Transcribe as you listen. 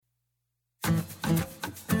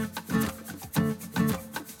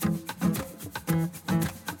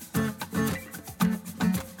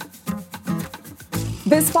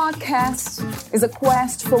This podcast is a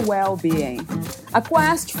quest for well-being, a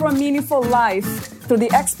quest for a meaningful life through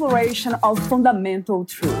the exploration of fundamental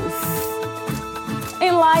truth.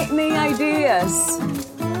 Enlightening ideas,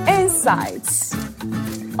 insights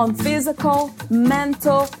on physical,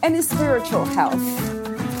 mental, and spiritual health.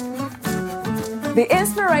 The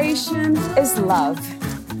inspiration is love.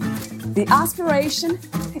 The aspiration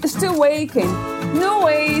is to awaken new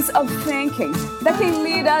ways of thinking that can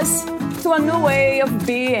lead us to a new way of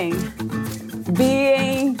being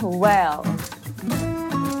well.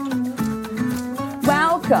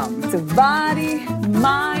 Welcome to Body,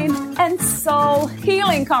 Mind, and Soul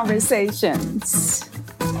Healing Conversations.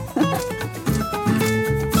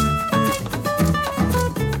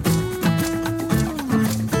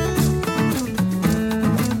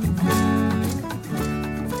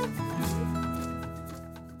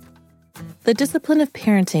 The discipline of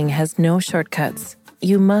parenting has no shortcuts.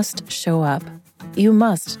 You must show up. You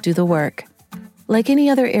must do the work. Like any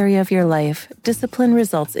other area of your life, discipline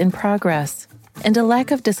results in progress, and a lack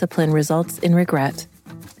of discipline results in regret.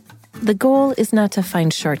 The goal is not to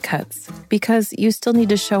find shortcuts, because you still need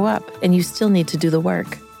to show up and you still need to do the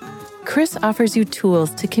work. Chris offers you tools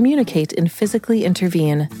to communicate and physically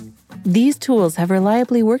intervene. These tools have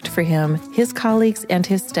reliably worked for him, his colleagues, and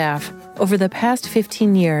his staff over the past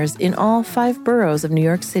 15 years in all 5 boroughs of New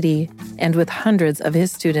York City and with hundreds of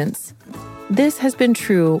his students. This has been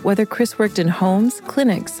true whether Chris worked in homes,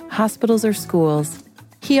 clinics, hospitals, or schools.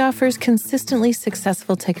 He offers consistently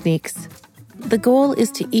successful techniques. The goal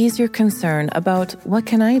is to ease your concern about what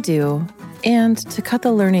can I do and to cut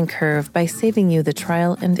the learning curve by saving you the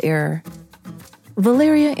trial and error.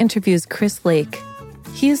 Valeria interviews Chris Lake.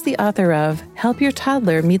 He is the author of Help Your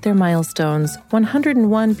Toddler Meet Their Milestones,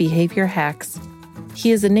 101 Behavior Hacks.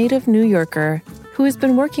 He is a native New Yorker who has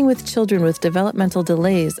been working with children with developmental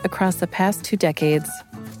delays across the past 2 decades.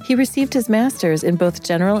 He received his master's in both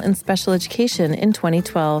general and special education in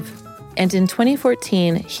 2012. And in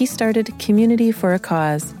 2014, he started Community for a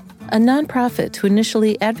Cause, a nonprofit to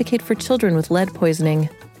initially advocate for children with lead poisoning.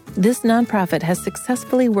 This nonprofit has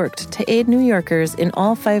successfully worked to aid New Yorkers in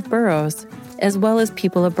all 5 boroughs, as well as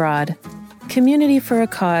people abroad. Community for a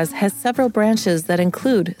Cause has several branches that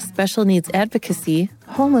include special needs advocacy,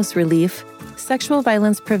 homeless relief, sexual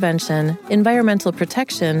violence prevention, environmental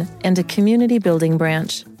protection, and a community building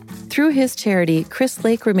branch. Through his charity, Chris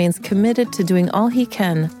Lake remains committed to doing all he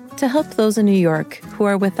can to help those in New York who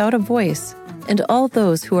are without a voice and all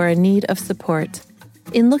those who are in need of support.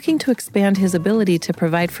 In looking to expand his ability to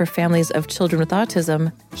provide for families of children with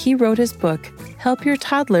autism, he wrote his book, Help Your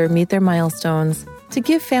Toddler Meet Their Milestones, to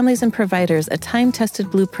give families and providers a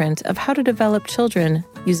time-tested blueprint of how to develop children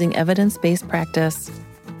using evidence-based practice.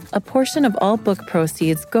 A portion of all book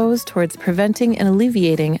proceeds goes towards preventing and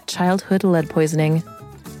alleviating childhood lead poisoning.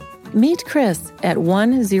 Meet Chris at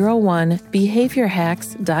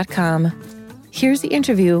 101behaviorhacks.com. Here's the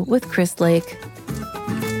interview with Chris Lake.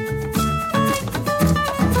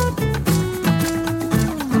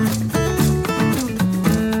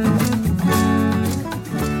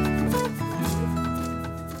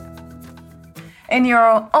 In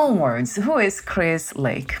your own words, who is Chris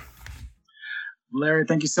Lake? Larry,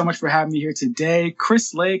 thank you so much for having me here today.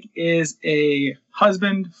 Chris Lake is a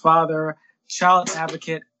husband, father, child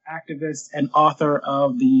advocate, activist, and author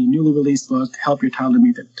of the newly released book, Help Your Toddler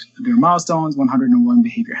Meet Their Milestones, 101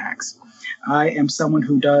 Behavior Hacks. I am someone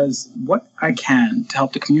who does what I can to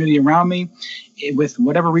help the community around me with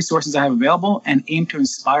whatever resources I have available and aim to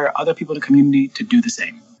inspire other people in the community to do the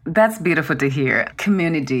same. That's beautiful to hear.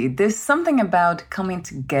 Community. There's something about coming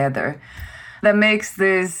together that makes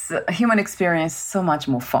this human experience so much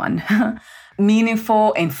more fun,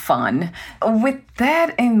 meaningful and fun. With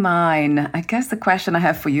that in mind, I guess the question I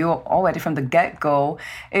have for you already from the get-go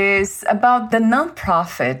is about the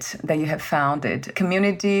nonprofit that you have founded,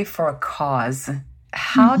 Community for a Cause.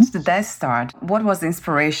 How did that start? What was the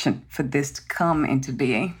inspiration for this to come into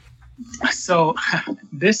being? So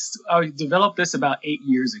I developed this about 8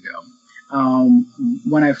 years ago.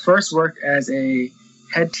 When I first worked as a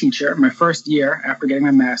head teacher, my first year after getting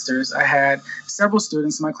my master's, I had several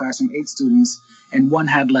students in my classroom, 8 students, and one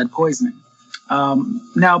had lead poisoning.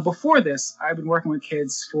 Now, before this, I've been working with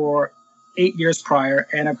kids for 8 years prior,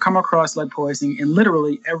 and I've come across lead poisoning in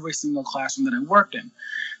literally every single classroom that I worked in.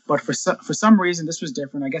 But for some reason, this was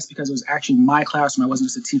different. I guess because it was actually my classroom. I wasn't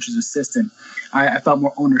just a teacher's assistant. I felt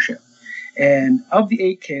more ownership. And of the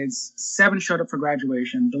 8 kids, 7 showed up for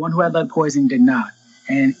graduation. The one who had lead poisoning did not.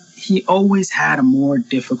 And he always had a more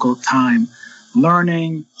difficult time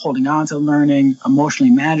learning, holding on to learning,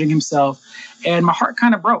 emotionally managing himself. And my heart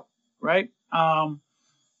kind of broke, right?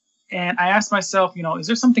 And I asked myself, is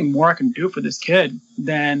there something more I can do for this kid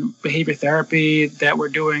than behavior therapy that we're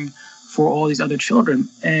doing for all these other children?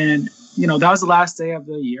 And, that was the last day of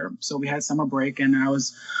the year. So we had summer break, and I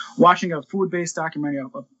was watching a food-based documentary,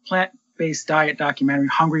 a plant-based diet documentary,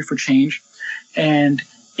 Hungry for Change. And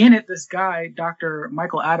in it, this guy, Dr.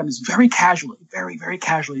 Michael Adams, very casually, very, very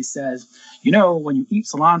casually says, when you eat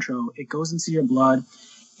cilantro, it goes into your blood,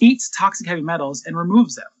 eats toxic heavy metals, and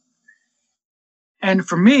removes them. And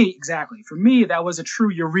for me, that was a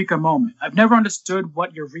true eureka moment. I've never understood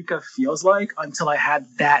what eureka feels like until I had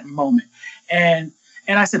that moment.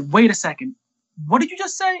 And I said, wait a second, what did you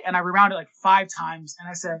just say? And I rewound it like 5 times. And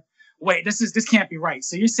I said, wait, this can't be right.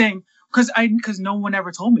 So you're saying, because no one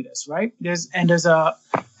ever told me this, right? There's a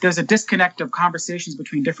disconnect of conversations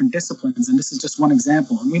between different disciplines. And this is just one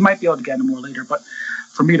example. And we might be able to get into more later, but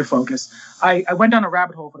for me to focus, I went down a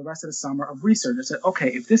rabbit hole for the rest of the summer of research. I said, okay,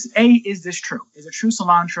 if is this true? Is it true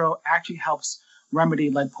cilantro actually helps remedy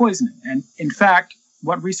lead poisoning? And in fact,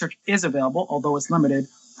 what research is available, although it's limited,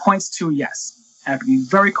 points to yes. I have to be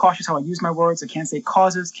very cautious how I use my words. I can't say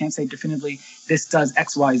causes, can't say definitively this does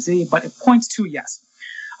X, Y, Z, but it points to yes.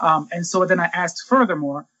 And so then I asked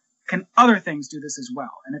furthermore, can other things do this as well?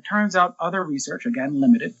 And it turns out other research, again,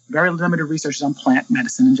 very limited research on plant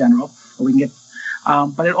medicine in general, or we can get,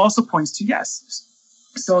 but it also points to yes.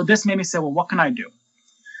 So this made me say, well, what can I do?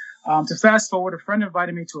 To fast forward, a friend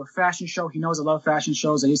invited me to a fashion show. He knows I love fashion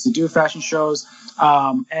shows. I used to do fashion shows.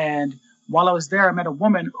 And while I was there, I met a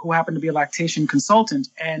woman who happened to be a lactation consultant,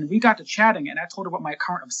 and we got to chatting, and I told her what my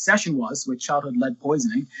current obsession was with childhood lead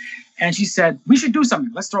poisoning. And she said, we should do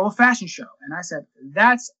something. Let's throw a fashion show. And I said,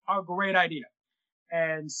 that's a great idea.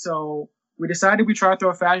 And so we decided we'd try to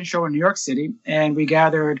throw a fashion show in New York City, and we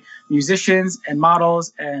gathered musicians and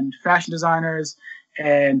models and fashion designers,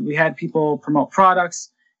 and we had people promote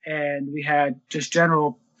products, and we had just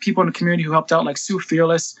general people in the community who helped out, like Sue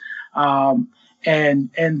Fearless. And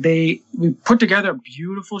we put together a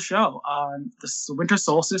beautiful show on the winter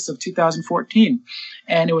solstice of 2014.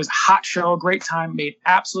 And it was a hot show, great time, made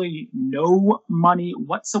absolutely no money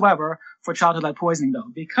whatsoever for childhood lead poisoning, though,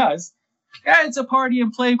 because it's a party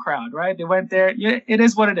and play crowd, right? They went there. Yeah, it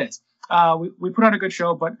is what it is. We put on a good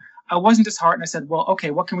show, but I wasn't disheartened. I said, well, okay,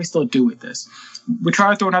 what can we still do with this? We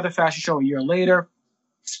tried to throw another fashion show a year later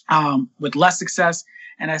with less success.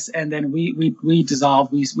 And then we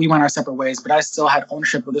dissolved. We went our separate ways, but I still had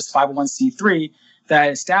ownership of this 501c3 that I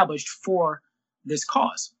established for this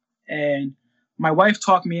cause. And my wife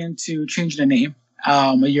talked me into changing the name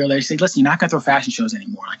a year later. She said, listen, you're not going to throw fashion shows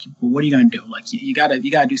anymore. Like, what are you going to do? Like, you gotta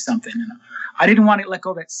do something. And I didn't want to let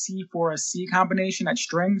go of that C for a C combination, that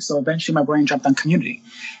string. So eventually my brain jumped on community.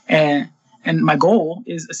 And my goal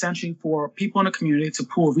is essentially for people in the community to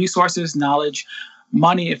pool resources, knowledge,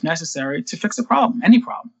 money, if necessary, to fix a problem, any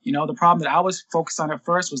problem. The problem that I was focused on at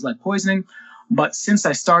first was lead poisoning. But since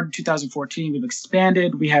I started in 2014, we've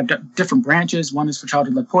expanded. We have different branches. One is for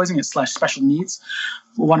childhood lead poisoning / special needs.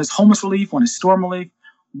 One is homeless relief. One is storm relief.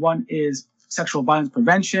 One is sexual violence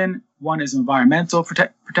prevention. One is environmental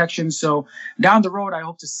protection. So down the road, I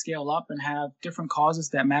hope to scale up and have different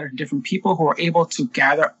causes that matter to different people who are able to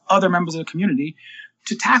gather other members of the community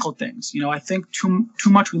to tackle things. I think too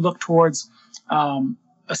much we look towards a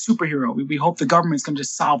superhero. We hope the government's going to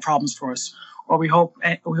just solve problems for us, or we hope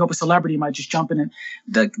a celebrity might just jump in.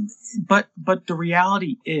 But the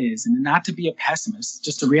reality is, and not to be a pessimist,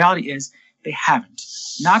 just the reality is they haven't.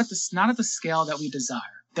 Not at the scale that we desire.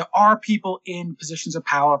 There are people in positions of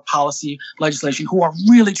power, policy, legislation who are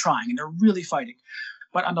really trying and they're really fighting.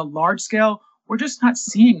 But on the large scale, we're just not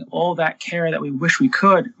seeing all that care that we wish we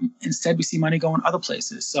could. Instead, we see money going other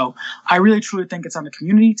places. So I really, truly think it's on the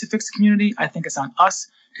community to fix the community. I think it's on us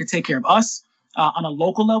to take care of us on a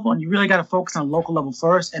local level. And you really got to focus on a local level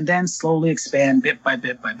first and then slowly expand bit by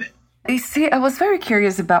bit by bit. You see, I was very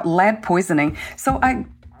curious about lead poisoning. So I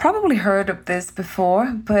probably heard of this before,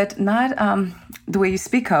 but not the way you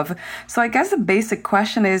speak of. So I guess the basic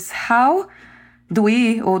question is, how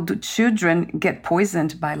do children get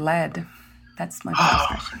poisoned by lead? That's my first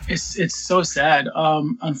question. It's so sad.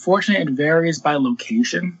 Unfortunately, it varies by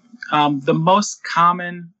location. The most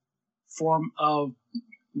common form of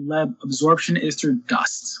lead absorption is through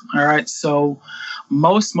dust. All right. So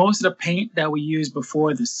most of the paint that we used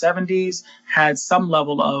before the 70s had some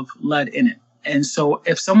level of lead in it. And so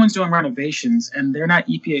if someone's doing renovations and they're not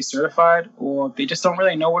EPA certified, or they just don't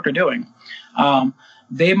really know what they're doing,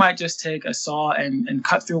 they might just take a saw and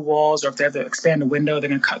cut through walls, or if they have to expand a window, they're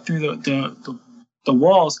going to cut through the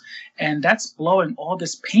walls. And that's blowing all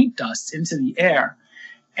this paint dust into the air.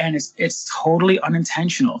 And it's totally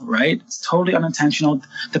unintentional, right? It's totally unintentional.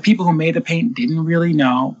 The people who made the paint didn't really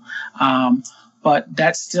know, but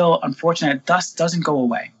that's still unfortunate. Dust doesn't go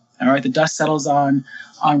away. All right, the dust settles on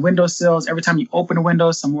windowsills. Every time you open a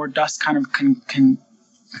window, some more dust kind of can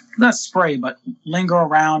not spray, but linger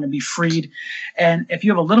around and be freed. And if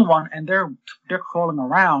you have a little one and they're crawling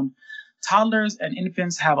around, toddlers and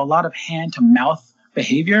infants have a lot of hand to mouth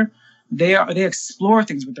behavior. They explore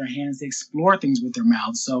things with their hands. They explore things with their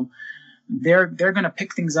mouths. So they're going to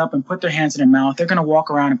pick things up and put their hands in their mouth. They're going to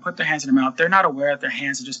walk around and put their hands in their mouth. They're not aware that their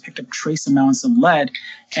hands have just picked up trace amounts of lead,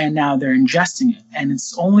 and now they're ingesting it. And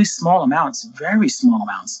it's only small amounts, very small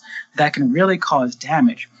amounts, that can really cause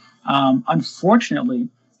damage. Unfortunately,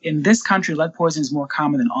 in this country, lead poisoning is more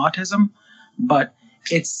common than autism, but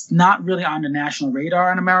it's not really on the national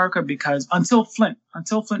radar in America because until Flint,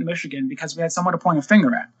 Michigan, because we had someone to point a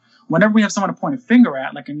finger at. Whenever we have someone to point a finger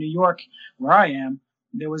at, like in New York, where I am,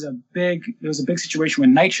 there was a big situation with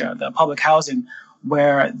NYCHA, the public housing,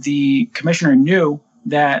 where the commissioner knew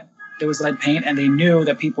that there was lead paint and they knew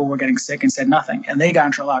that people were getting sick and said nothing, and they got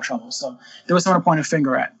into a lot of trouble. So there was someone to point a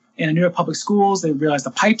finger at. In the New York public schools, they realized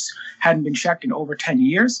the pipes hadn't been checked in over 10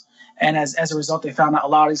 years. And as a result, they found out a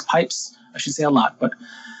lot of these pipes, I shouldn't say a lot, but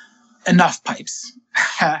enough pipes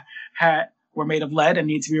were made of lead and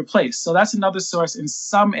need to be replaced. So that's another source in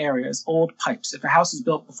some areas, old pipes. If a house was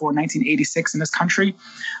built before 1986 in this country,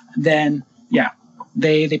 then yeah,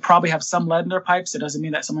 they probably have some lead in their pipes. It doesn't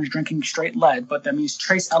mean that someone's drinking straight lead, but that means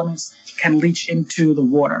trace elements can leach into the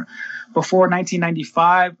water. Before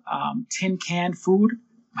 1995, tin can food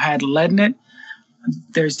had lead in it.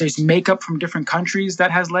 There's makeup from different countries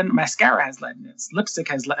that has lead in it. Mascara has lead in it. Lipstick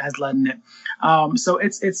has lead in it. So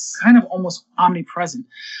it's kind of almost omnipresent.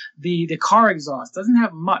 The car exhaust doesn't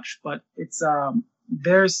have much, but it's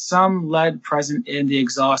there's some lead present in the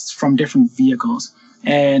exhaust from different vehicles.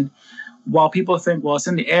 And while people think, well, it's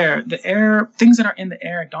in the air, things that are in the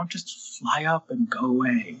air don't just fly up and go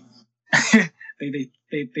away.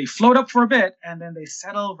 they float up for a bit and then they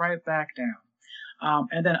settle right back down.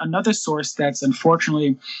 And then another source that's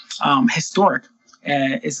unfortunately historic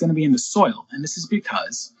is going to be in the soil. And this is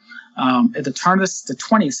because at the turn of the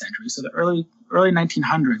 20th century, so the early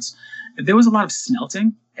 1900s, there was a lot of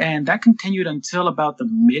smelting. And that continued until about the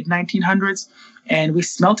mid-1900s. And we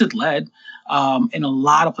smelted lead in a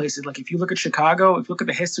lot of places. Like if you look at Chicago, if you look at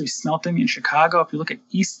the history of smelting in Chicago, if you look at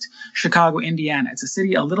East Chicago, Indiana, it's a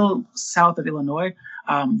city a little south of Illinois.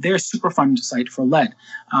 They're a Superfund site for lead.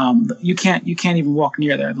 You can't even walk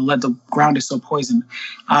near there. The ground is so poisoned.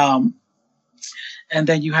 And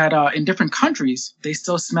then you had in different countries, they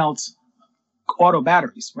still smelt auto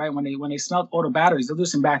batteries, right? When they smelt auto batteries, they'll do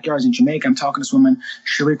this in backyards in Jamaica. I'm talking to this woman,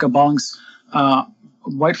 Sharika Bongs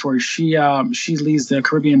Whiteford. She leads the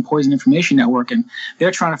Caribbean Poison Information Network, and they're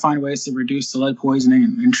trying to find ways to reduce the lead poisoning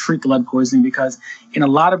and treat the lead poisoning, because in a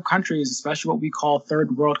lot of countries, especially what we call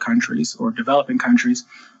third world countries or developing countries,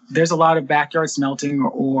 there's a lot of backyard smelting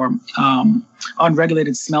or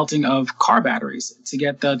unregulated smelting of car batteries to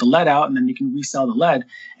get the lead out, and then you can resell the lead.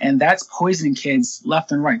 And that's poisoning kids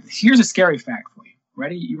left and right. Here's a scary fact for you.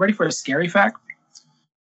 Ready? You ready for a scary fact?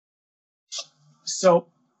 So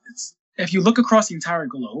if you look across the entire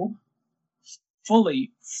globe,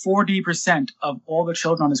 fully 40% of all the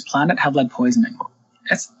children on this planet have lead poisoning.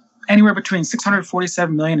 That's anywhere between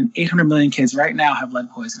 647 million and 800 million kids right now have lead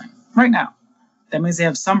poisoning. Right now. That means they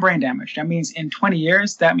have some brain damage. That means in 20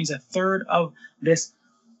 years, that means a third of this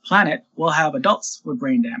planet will have adults with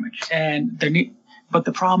brain damage. But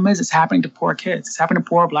the problem is it's happening to poor kids. It's happening to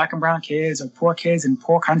poor Black and brown kids or poor kids in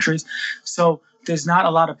poor countries. So there's not a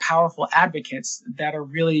lot of powerful advocates that are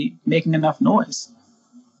really making enough noise.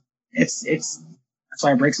 That's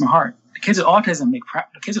why it breaks my heart. The kids with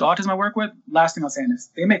autism I work with, last thing I'll say is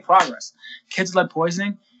they make progress. Kids with lead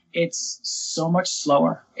poisoning, it's so much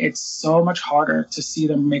slower. It's so much harder to see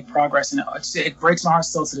them make progress. And it breaks my heart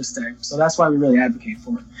still to this day. So that's why we really advocate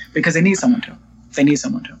for it, because they need someone to.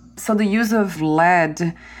 So the use of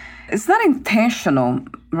lead, it's not intentional,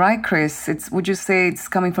 right, Chris? Would you say it's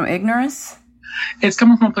coming from ignorance? It's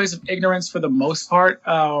coming from a place of ignorance for the most part.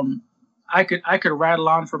 I could rattle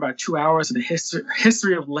on for about 2 hours of the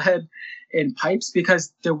history of lead in pipes,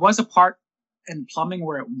 because there was a part in plumbing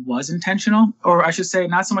where it was intentional, or I should say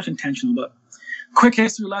not so much intentional, but quick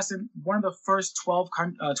history lesson. One of the first 12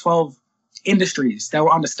 industries that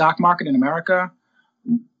were on the stock market in America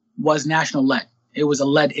was National Lead. It was a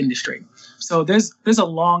lead industry. So there's a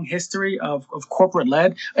long history of corporate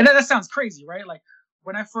lead. And that sounds crazy, right? Like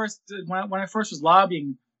when I first was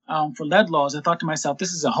lobbying for lead laws, I thought to myself,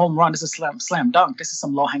 this is a home run. This is slam dunk. This is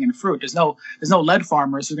some low-hanging fruit. There's no lead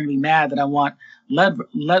farmers who are going to be mad that I want lead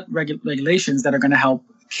regulations that are going to help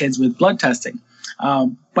kids with blood testing.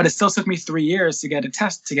 But it still took me 3 years to get it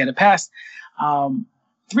passed.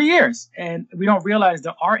 3 years. And we don't realize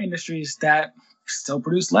there are industries that still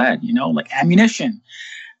produce lead, like ammunition.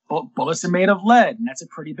 Bullets are made of lead, and that's a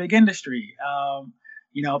pretty big industry.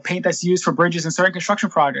 Paint that's used for bridges and certain construction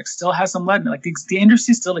projects still has some lead in it. Like the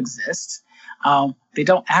industry still exists. They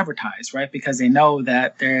don't advertise, right? Because they know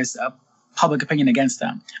that there's a public opinion against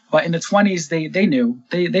them. But in the 20s, they knew.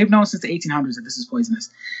 They've known since the 1800s that this is poisonous.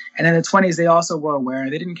 And in the 20s, they also were aware.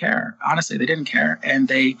 They didn't care. Honestly, they didn't care. And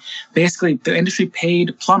the industry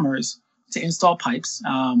paid plumbers to install pipes.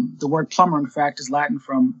 The word plumber, in fact, is Latin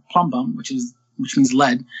from plumbum, which means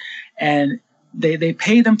lead. And they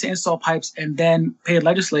paid them to install pipes and then paid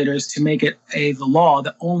legislators to make it the law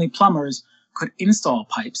that only plumbers could install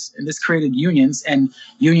pipes. And this created unions, and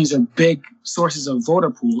unions are big sources of voter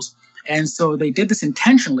pools. And so they did this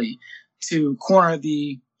intentionally to corner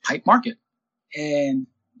the pipe market. And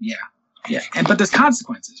but there's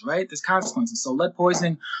consequences, right? There's consequences. So lead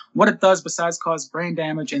poisoning, what it does besides cause brain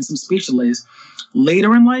damage and some speech delays,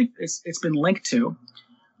 later in life, it's been linked to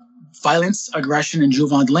violence, aggression, and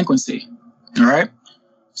juvenile delinquency. All right.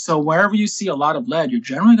 So wherever you see a lot of lead, you're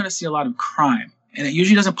generally going to see a lot of crime. And it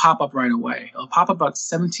usually doesn't pop up right away. It'll pop up about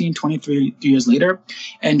 17, 23 years later.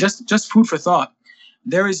 And just food for thought,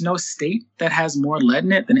 there is no state that has more lead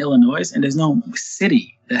in it than Illinois, and there's no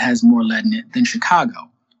city that has more lead in it than Chicago.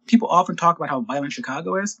 People often talk about how violent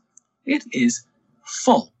Chicago is. It is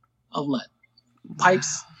full of lead.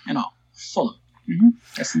 Pipes and all. Full of it. Mm-hmm.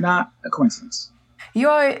 That's not a coincidence.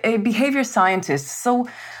 You're a behavior scientist. So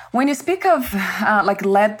when you speak of like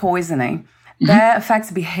lead poisoning, that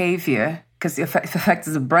affects behavior because it affects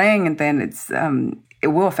the brain, and then it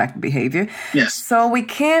will affect behavior. Yes. So we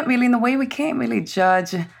can't really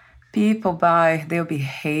judge people by their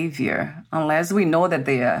behavior unless we know that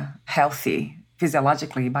they are healthy,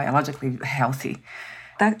 physiologically, biologically healthy.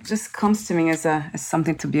 That just comes to me as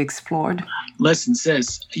something to be explored. Listen,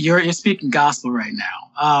 sis, you're speaking gospel right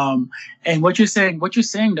now. And what you're saying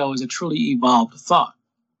though is a truly evolved thought,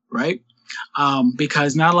 right?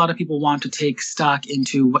 Because not a lot of people want to take stock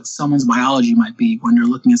into what someone's biology might be when they're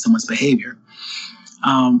looking at someone's behavior.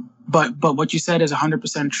 But what you said is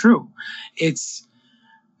 100% true. It's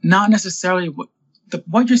not necessarily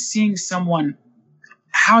what you're seeing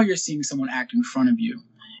how you're seeing someone act in front of you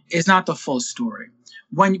is not the full story.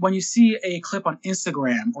 When you see a clip on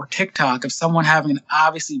Instagram or TikTok of someone having an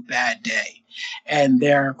obviously bad day and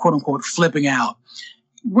they're quote unquote flipping out,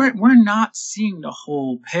 we're not seeing the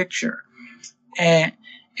whole picture. And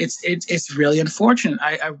it's really unfortunate.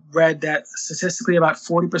 I read that statistically about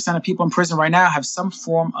 40% of people in prison right now have some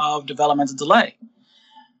form of developmental delay.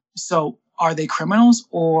 So are they criminals,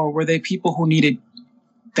 or were they people who needed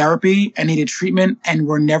therapy and needed treatment and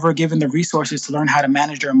were never given the resources to learn how to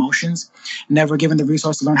manage their emotions, never given the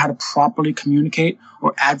resource to learn how to properly communicate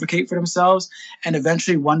or advocate for themselves, and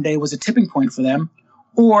eventually one day was a tipping point for them,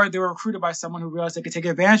 or they were recruited by someone who realized they could take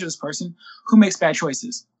advantage of this person who makes bad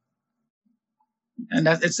choices. And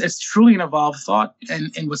it's truly an evolved thought.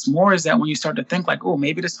 And what's more is that when you start to think like, oh,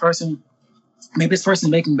 maybe this person is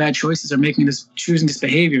making bad choices or choosing this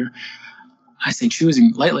behavior. I say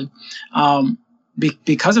choosing lightly,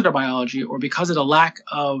 because of their biology or because of the lack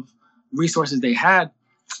of resources they had.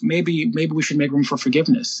 Maybe we should make room for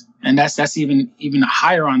forgiveness, and that's even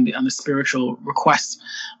higher on the spiritual request,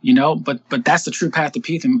 But that's the true path to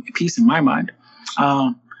peace in my mind.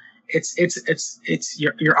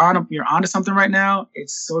 You're onto something right now.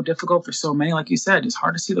 It's so difficult for so many, like you said. It's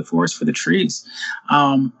hard to see the forest for the trees.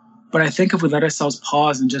 But I think if we let ourselves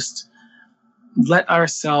pause and just let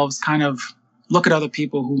ourselves kind of look at other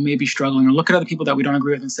people who may be struggling, or look at other people that we don't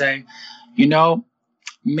agree with and say,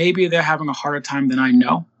 maybe they're having a harder time than I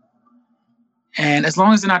know. And as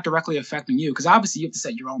long as they're not directly affecting you, because obviously you have to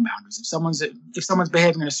set your own boundaries. If someone's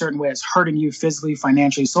behaving in a certain way, it's hurting you physically,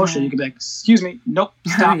 financially, socially, you can be like, excuse me, nope,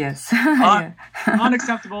 stop. Yes.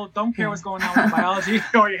 Unacceptable. Don't care what's going on with your biology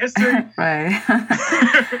or your history. Right.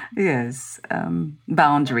 Yes.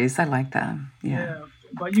 Boundaries. I like that. Yeah.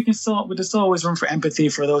 But there's still always room for empathy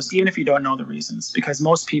for those, even if you don't know the reasons, because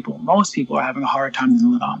most people are having a hard time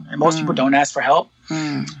to live on. And most people don't ask for help.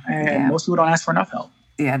 And most people don't ask for enough help.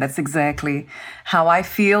 Yeah, that's exactly how I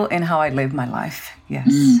feel and how I live my life.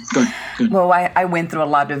 Yes. Good. Well, I went through a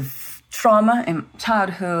lot of trauma in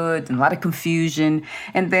childhood and a lot of confusion.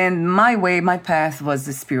 And then my path was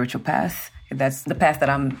the spiritual path. That's the path that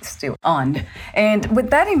I'm still on. And with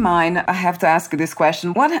that in mind, I have to ask you this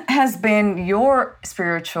question. What has been your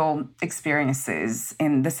spiritual experiences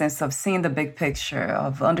in the sense of seeing the big picture,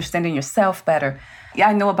 of understanding yourself better? Yeah,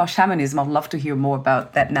 I know about shamanism. I'd love to hear more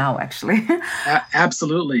about that now, actually.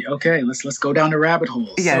 Absolutely. Okay, let's go down the rabbit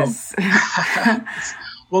hole. Yes. So,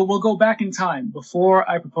 well, we'll go back in time. Before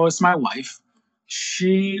I proposed to my wife,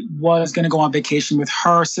 she was going to go on vacation with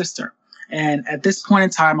her sister. And at this point in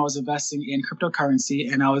time, I was investing in cryptocurrency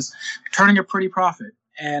and I was turning a pretty profit.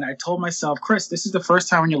 And I told myself, Chris, this is the first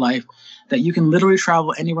time in your life that you can literally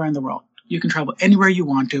travel anywhere in the world. You can travel anywhere you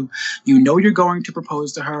want to. You know you're going to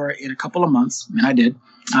propose to her in a couple of months, and I did.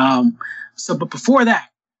 But before that,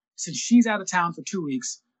 since she's out of town for 2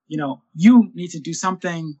 weeks, you need to do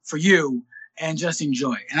something for you and just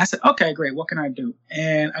enjoy. And I said, okay, great. What can I do?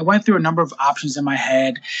 And I went through a number of options in my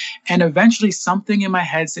head, and eventually something in my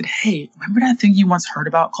head said, hey, remember that thing you once heard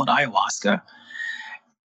about called ayahuasca?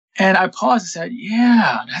 And I paused and said,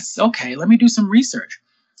 yeah, that's okay. Let me do some research.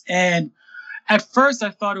 And at first,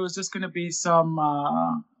 I thought it was just going to be some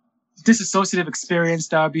disassociative experience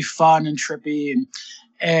that would be fun and trippy,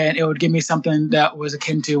 and it would give me something that was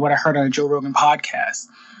akin to what I heard on a Joe Rogan podcast.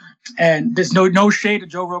 And there's no shade to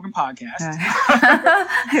Joe Rogan podcast.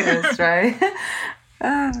 That's right.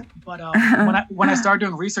 But when I started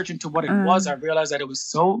doing research into what it was, I realized that it was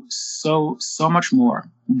so much more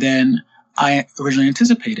than I originally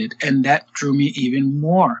anticipated. And that drew me even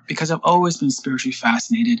more because I've always been spiritually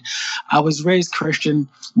fascinated. I was raised Christian,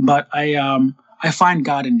 but I find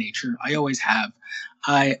God in nature. I always have.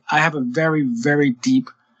 I have a very, very deep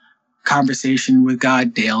conversation with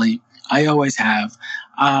God daily. I always have.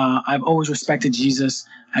 I've always respected Jesus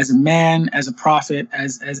as a man, as a prophet,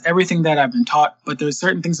 as everything that I've been taught. But there's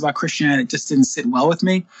certain things about Christianity that just didn't sit well with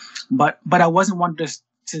me. But I wasn't one to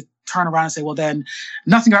turn around and say, well, then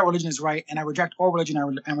nothing about religion is right, and I reject all religion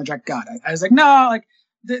and reject God. I was like, no, like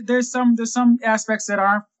there's some aspects that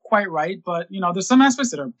aren't quite right, but there's some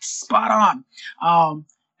aspects that are spot on.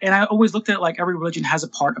 And I always looked at it like every religion has a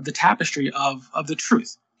part of the tapestry of the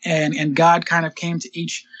truth, and God kind of came to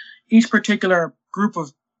each particular group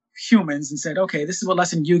of humans and said, okay, this is what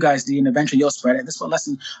lesson you guys need, and eventually you'll spread it. This is what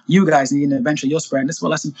lesson you guys need, and eventually you'll spread it. This is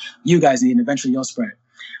what lesson you guys need, and eventually you'll spread it.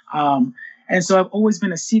 And so I've always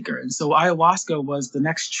been a seeker. And so ayahuasca was the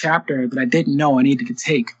next chapter that I didn't know I needed to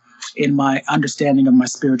take in my understanding of my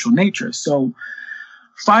spiritual nature. So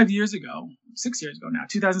 6 years ago now,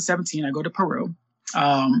 2017, I go to Peru.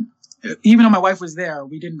 Even though my wife was there,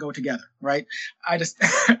 we didn't go together, right? I just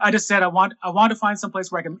said I want to find some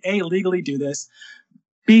place where I can A, legally do this,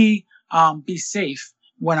 B, be safe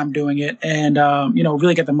when I'm doing it, and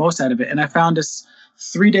really get the most out of it. And I found this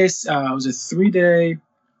 3 days. It was a 3-day.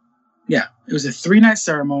 Yeah, it was a 3-night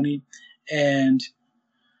ceremony, and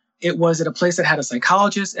it was at a place that had a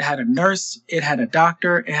psychologist, it had a nurse, it had a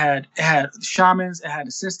doctor, it had shamans, it had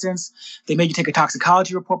assistants. They made you take a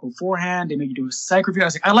toxicology report beforehand. They made you do a psych review. I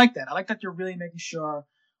was like, I like that. I like that you're really making sure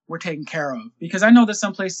we're taken care of, because I know there's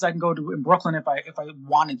some places I can go to in Brooklyn if I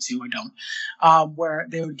wanted to. I don't, where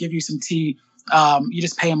they would give you some tea. You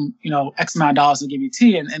just pay them, X amount of dollars to give you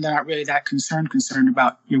tea, and they're not really that concerned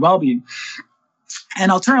about your well-being.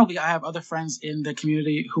 And alternatively, I have other friends in the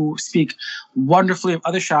community who speak wonderfully of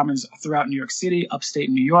other shamans throughout New York City, upstate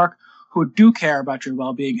New York, who do care about your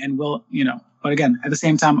well-being and will, but again, at the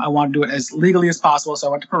same time, I want to do it as legally as possible. So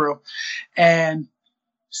I went to Peru. And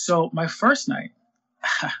so my first night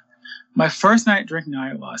drinking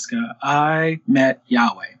ayahuasca, I met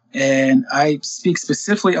Yahweh. And I speak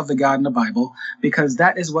specifically of the God in the Bible because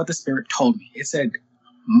that is what the Spirit told me. It said,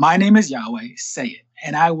 my name is Yahweh, say it.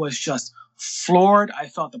 And I was just floored. I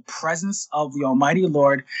felt the presence of the Almighty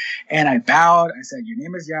Lord, and I bowed. I said, your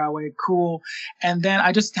name is Yahweh, cool. And then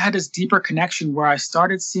I just had this deeper connection where I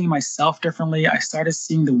started seeing myself differently. I started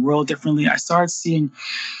seeing the world differently. I started seeing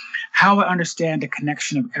how I understand the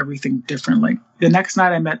connection of everything differently. The next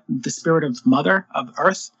night I met the spirit of Mother, of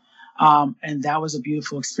Earth, and that was a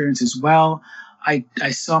beautiful experience as well. I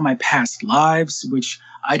saw my past lives, which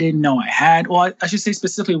I didn't know I had. Well, I should say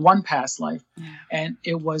specifically one past life. And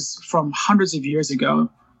it was from hundreds of years ago.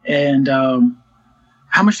 And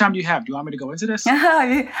how much time do you have? Do you want me to go into this?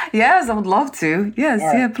 Yes, I would love to. Yes,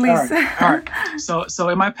 right, yeah, please. All right. So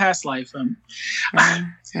in my past life,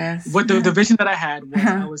 yes. what the vision that I had was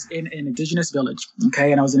I was in an indigenous village,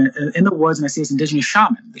 okay? And I was in the woods, and I see this indigenous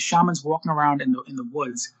shaman. The shaman's walking around in the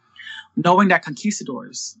woods, knowing that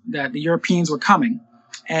conquistadors, that the Europeans were coming.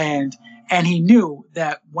 And he knew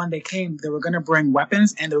that when they came, they were going to bring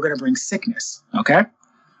weapons and they were going to bring sickness, okay?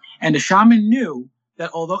 And the shaman knew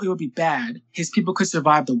that although it would be bad, his people could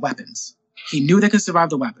survive the weapons. He knew they could survive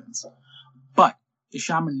the weapons. the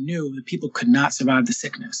shaman knew that people could not survive the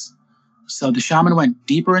sickness. So the shaman went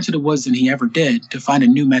deeper into the woods than he ever did to find a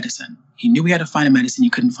new medicine. He knew he had to find a medicine. He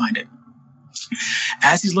couldn't find it.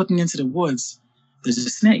 As he's looking into the woods, there's a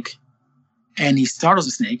snake. And he startles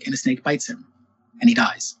the snake, and the snake bites him. And he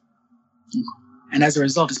dies. And as a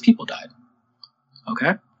result, his people died.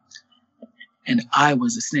 Okay? And I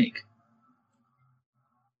was the snake.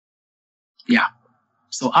 Yeah.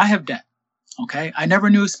 So I have debt. Okay? I never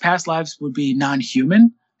knew past lives would be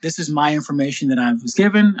non-human. This is my information that I was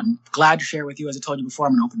given. I'm glad to share with you. As I told you before,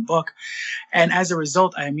 I'm an open book. And as a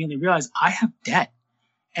result, I immediately realized I have debt.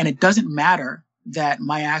 And it doesn't matter that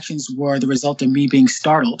my actions were the result of me being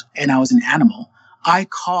startled and I was an animal. I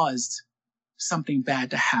caused something bad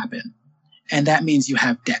to happen. And that means you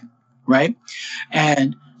have debt, right?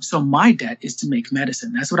 And so my debt is to make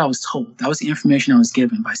medicine. That's what I was told. That was the information I was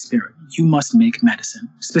given by Spirit. You must make medicine.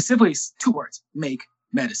 Specifically, 2 words, make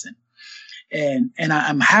medicine. And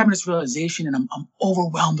I'm having this realization, and I'm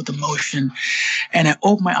overwhelmed with emotion. And I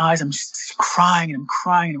open my eyes, I'm just crying, and I'm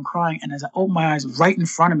crying, and I'm crying. And as I open my eyes, right in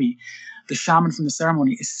front of me, the shaman from the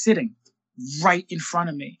ceremony is sitting right in front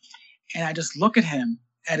of me. And I just look at him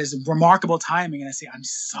at his remarkable timing, and I say, I'm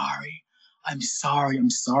sorry. I'm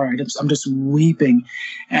just weeping.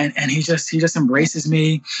 And he just embraces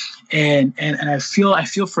me. And I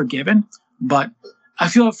feel forgiven, but I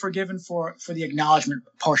feel forgiven for the acknowledgement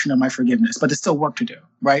portion of my forgiveness, but there's still work to do,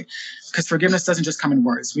 right? Because forgiveness doesn't just come in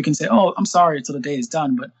words. We can say, "Oh, I'm sorry," until the day is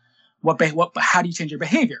done, but how do you change your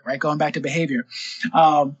behavior, right? Going back to behavior.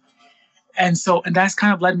 And that's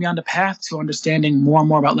kind of led me on the path to understanding more and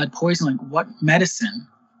more about lead poisoning, like what medicine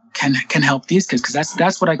can help these kids, because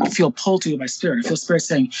that's what I feel pulled to by Spirit. I feel Spirit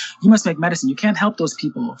saying, you must make medicine. You can't help those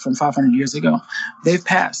people from 500 years ago. They've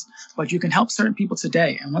passed, but you can help certain people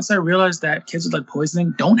today. And once I realized that kids with lead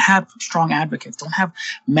poisoning don't have strong advocates, don't have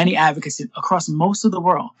many advocates across most of the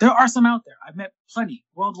world. There are some out there. I've met plenty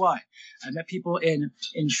worldwide. I've met people in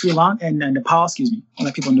Sri Lanka and Nepal, I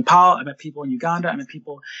met people in Nepal. I met people in Uganda. I met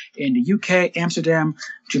people in the UK, Amsterdam,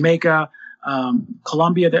 Jamaica,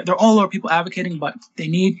 Colombia. They're all over people advocating, but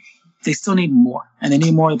they still need more, and they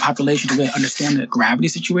need more of the population to really understand the gravity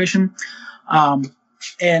situation.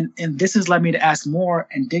 And this has led me to ask more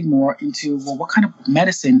and dig more into, well, what kind of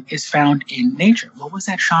medicine is found in nature? What was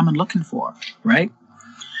that shaman looking for, right?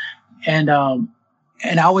 And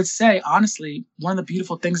I would say, honestly, one of the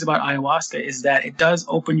beautiful things about ayahuasca is that it does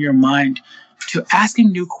open your mind to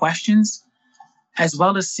asking new questions, as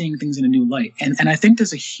well as seeing things in a new light. And I think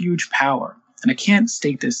there's a huge power, and I can't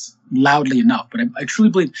state this loudly enough, but I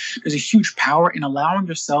truly believe there's a huge power in allowing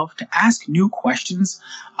yourself to ask new questions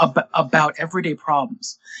about everyday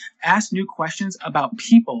problems. Ask new questions about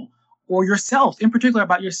people or yourself, in particular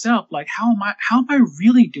about yourself. Like, how am I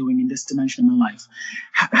really doing in this dimension of my life?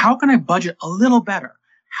 How can I budget a little better?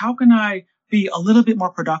 How can I be a little bit more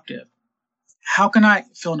productive? How can I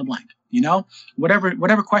fill in the blank?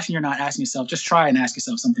 Whatever question you're not asking yourself, just try and ask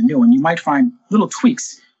yourself something new, and you might find little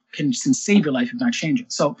tweaks can save your life if not change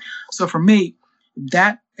it. So for me,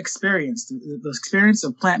 that experience, the experience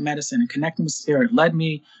of plant medicine and connecting with Spirit, led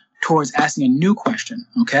me towards asking a new question.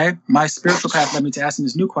 Okay, my spiritual path led me to asking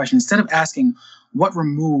this new question instead of asking what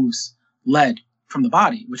removes lead from the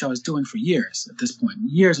body, which I was doing for years. At this point,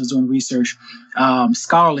 I was doing research,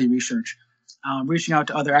 scholarly research. Reaching out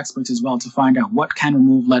to other experts as well to find out what can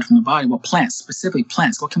remove lead from the body, what plants, specifically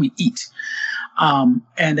plants, what can we eat? And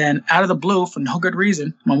then out of the blue, for no good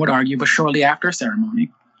reason, one would argue, but shortly after a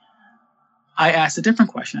ceremony, I asked a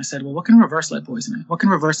different question. I said, well, what can reverse lead poisoning? What can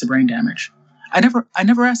reverse the brain damage? I never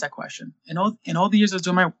asked that question. In all the years I was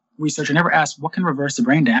doing my research, I never asked what can reverse the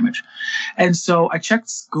brain damage. And so I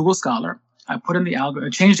checked Google Scholar. I put in the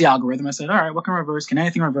algorithm, changed the algorithm. I said, all right, can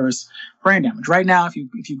anything reverse brain damage? Right now, if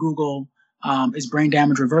you Google, is brain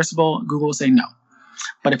damage reversible? Google will say no.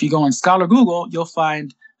 But if you go on Scholar Google, you'll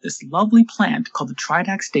find this lovely plant called the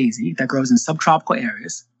Tridax daisy that grows in subtropical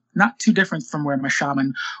areas, not too different from where my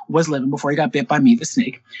shaman was living before he got bit by me, the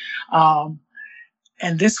snake. And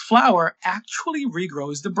this flower actually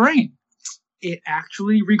regrows the brain. It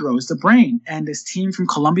actually regrows the brain. And this team from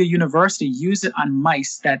Columbia University used it on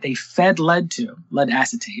mice that they fed lead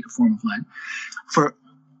acetate, a form of lead, for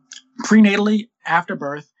prenatally after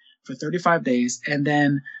birth, for 35 days, and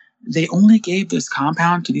then they only gave this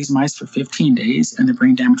compound to these mice for 15 days, and the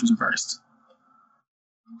brain damage was reversed.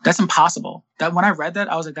 That's impossible. That when I read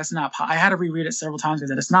that, I was like, "That's not." I had to reread it several times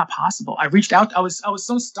because it's not possible. I reached out. I was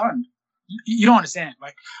so stunned. You don't understand.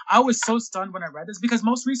 Like, I was so stunned when I read this, because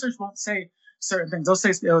most research won't say certain things. They'll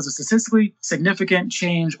say it was a statistically significant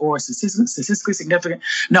change or statistically significant.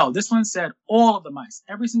 No, this one said all of the mice,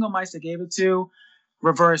 every single mice they gave it to,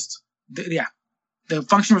 reversed. the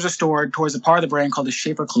function was restored towards the part of the brain called the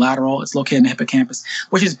Schaefer collateral. It's located in the hippocampus,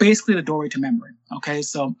 which is basically the doorway to memory. Okay,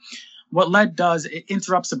 so what lead does, it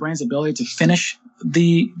interrupts the brain's ability to finish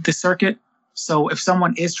the circuit. So if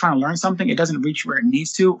someone is trying to learn something, it doesn't reach where it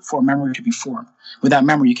needs to for memory to be formed. Without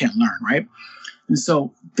memory, you can't learn, right? And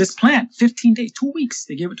so this plant, 15 days, 2 weeks,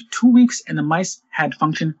 they gave it to 2 weeks and the mice had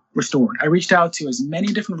function restored. I reached out to as many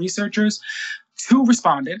different researchers. 2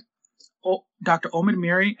 responded. Dr. Omid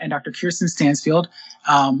Miri and Dr. Kirsten Stansfield,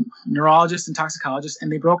 neurologists and toxicologists,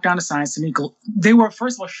 and they broke down the science to me. They were,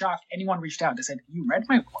 first of all, shocked anyone reached out. They said, "You read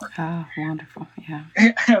my work?" Oh, wonderful. Yeah.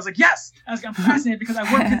 And I was like, yes. I was like, I'm fascinated because I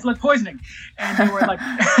work kids lead poisoning. And they were like,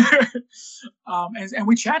 and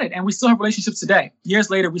we chatted, and we still have relationships today.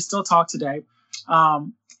 Years later, we still talk today.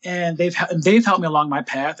 And they've helped me along my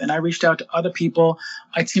path. And I reached out to other people.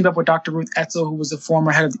 I teamed up with Dr. Ruth Etzel, who was a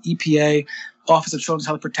former head of the EPA, Office of Children's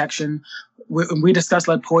Health Protection. We discussed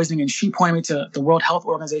lead poisoning, and she pointed me to the World Health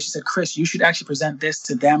Organization. Said, "Chris, you should actually present this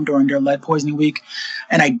to them during their lead poisoning week."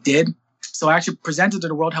 And I did. So I actually presented to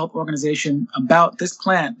the World Health Organization about this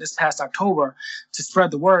plant this past October to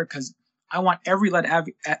spread the word, because I want every lead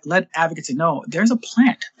advocate to know there's a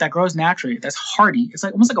plant that grows naturally that's hardy. It's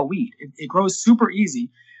like almost like a weed. It grows super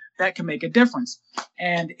easy. That can make a difference.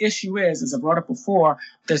 And the issue is, as I brought up before,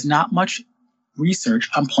 there's not much research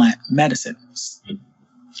on plant medicine.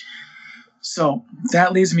 So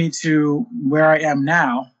that leads me to where I am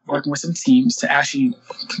now, working with some teams to actually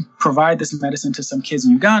provide this medicine to some kids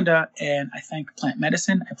in Uganda. And I thank plant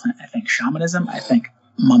medicine. I thank shamanism. I thank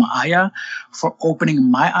Mama Aya for opening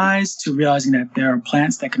my eyes to realizing that there are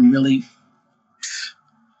plants that can really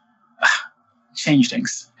change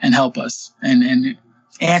things and help us and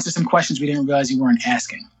answer some questions we didn't realize you weren't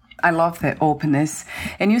asking. I love that openness.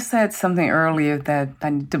 And you said something earlier that I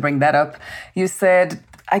need to bring that up. You said,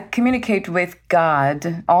 I communicate with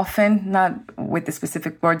God often, not with the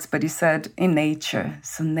specific words, but you said in nature.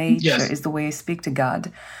 So nature is the way I speak to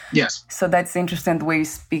God. Yes. So that's interesting, the way you're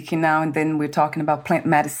speaking now. And then we're talking about plant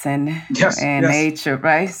medicine and nature,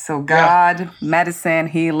 right? So God, medicine,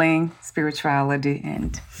 healing, spirituality,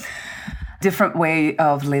 and different way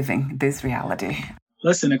of living this reality.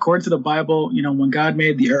 Listen, according to the Bible, when God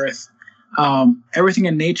made the earth, everything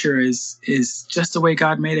in nature is just the way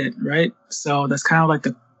God made it, right? So that's kind of like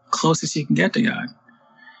the closest you can get to God.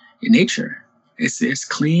 In nature, it's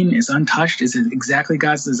clean, it's untouched, it's exactly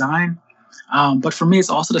God's design. But for me, it's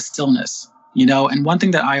also the stillness, And one thing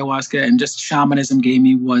that ayahuasca and just shamanism gave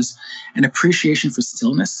me was an appreciation for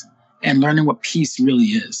stillness and learning what peace really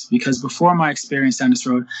is. Because before my experience down this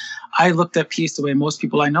road, I looked at peace the way most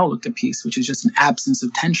people I know looked at peace, which is just an absence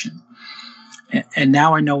of tension. And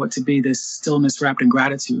now I know it to be this stillness wrapped in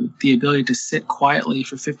gratitude, the ability to sit quietly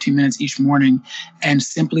for 15 minutes each morning and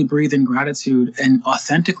simply breathe in gratitude and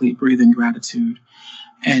authentically breathe in gratitude.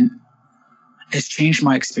 And it's changed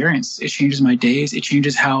my experience. It changes my days. It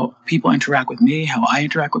changes how people interact with me, how I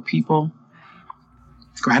interact with people.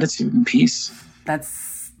 Gratitude and peace. That's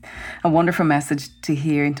a wonderful message to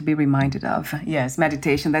hear and to be reminded of. Yes,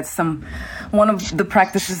 meditation. That's one of the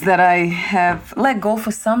practices that I have let go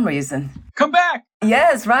for some reason. Come back.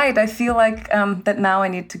 Yes, right. I feel like that now I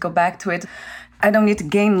need to go back to it. I don't need to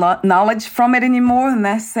gain knowledge from it anymore in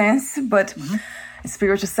that sense, but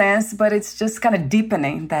spiritual sense. But it's just kind of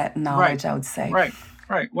deepening that knowledge, I would say. Right.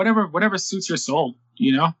 Whatever suits your soul,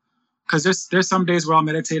 Because there's some days where I'll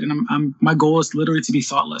meditate and my goal is literally to be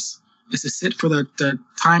thoughtless. Is to sit for the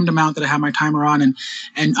timed amount that I have my timer on, and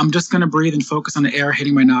I'm just going to breathe and focus on the air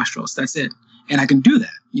hitting my nostrils. That's it. And I can do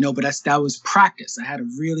that, but that was practice. I had to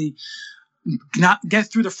really not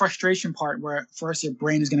get through the frustration part where first your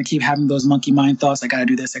brain is going to keep having those monkey mind thoughts. I got to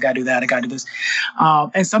do this. I got to do that. I got to do this.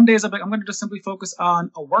 And some days I'm going to just simply focus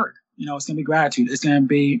on a word. It's going to be gratitude. It's going to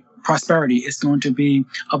be prosperity. It's going to be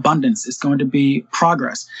abundance. It's going to be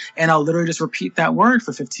progress. And I'll literally just repeat that word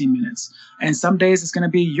for 15 minutes. And some days it's going to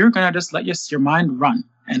be, you're going to just let your mind run.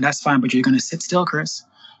 And that's fine. But you're going to sit still, Chris.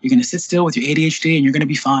 You're going to sit still with your ADHD and you're going to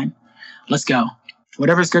be fine. Let's go.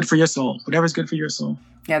 Whatever's good for your soul. Whatever's good for your soul.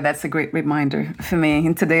 Yeah, that's a great reminder for me.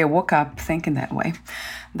 And today I woke up thinking that way.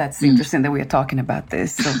 That's interesting that we are talking about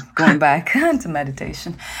this. So going back to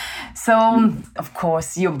meditation. So, of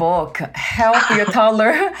course, your book, Help Your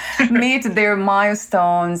Toddler Meet Their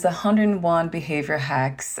Milestones, 101 Behavior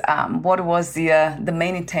Hacks. What was the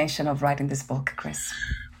main intention of writing this book, Chris?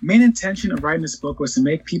 Main intention of writing this book was to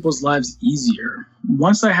make people's lives easier.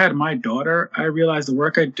 Once I had my daughter, I realized the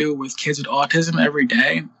work I do with kids with autism every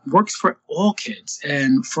day works for all kids.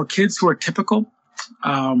 And for kids who are typical,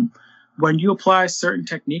 when you apply certain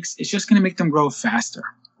techniques, it's just going to make them grow faster,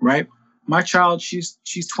 right? My child, she's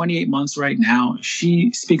 28 months right now.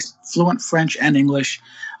 She speaks fluent French and English.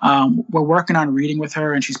 We're working on reading with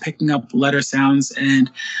her, and she's picking up letter sounds. And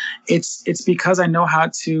it's because I know how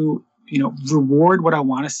to, reward what I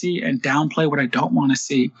want to see and downplay what I don't want to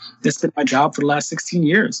see. That's been my job for the last 16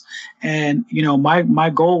 years. And, my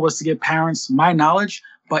goal was to give parents my knowledge,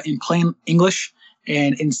 but in plain English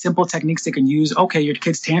and in simple techniques they can use. Okay, your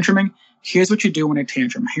kid's tantruming. Here's what you do when they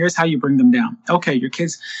tantrum. Here's how you bring them down. Okay, your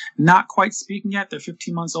kid's not quite speaking yet. They're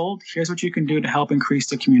 15 months old. Here's what you can do to help increase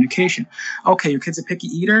their communication. Okay, your kid's a picky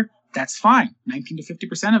eater. That's fine. 19 to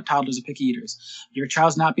 50% of toddlers are picky eaters. Your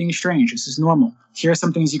child's not being strange. This is normal. Here are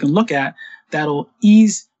some things you can look at that'll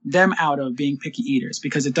ease them out of being picky eaters,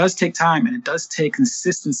 because it does take time and it does take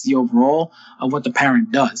consistency overall of what the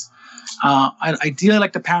parent does. I ideally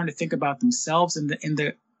like the parent to think about themselves in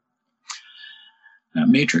the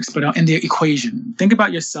matrix, but in the equation. Think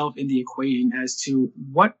about yourself in the equation as to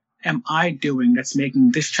what am I doing that's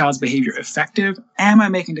making this child's behavior effective? Am I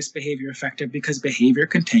making this behavior effective? Because behavior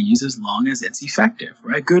continues as long as it's effective,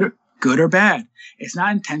 right? Good or bad. It's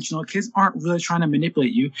not intentional. Kids aren't really trying to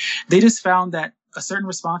manipulate you. They just found that a certain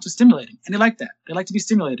response was stimulating, and they like that. They like to be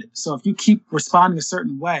stimulated. So if you keep responding a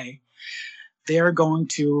certain way, they're going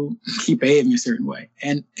to keep behaving a certain way.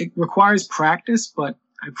 And it requires practice, but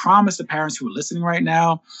I promise the parents who are listening right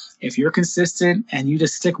now, if you're consistent and you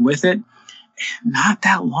just stick with it, not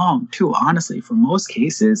that long too, honestly. For most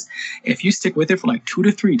cases, if you stick with it for like 2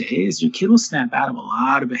 to 3 days, your kid will snap out of a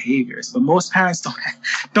lot of behaviors. But most parents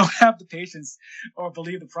don't have the patience or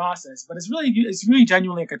believe the process. But it's really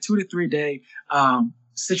genuinely like a 2 to 3 day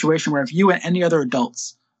situation where if you and any other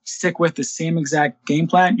adults stick with the same exact game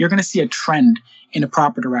plan, you're going to see a trend in a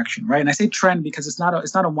proper direction, right? And I say trend because it's not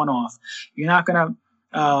a one-off. You're not going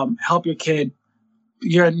to help your kid.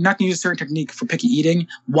 You're not going to use a certain technique for picky eating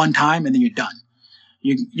one time and then you're done.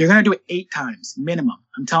 You're going to do it 8 times minimum.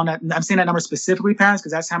 I'm saying that number specifically, parents,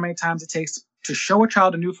 because that's how many times it takes to show a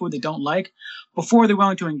child a new food they don't like before they're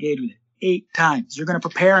willing to engage with it. 8 times. You're going to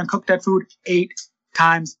prepare and cook that food 8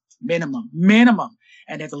 times minimum.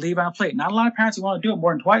 And they have to leave it on a plate. Not a lot of parents who want to do it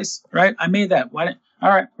more than twice, right? I made that. All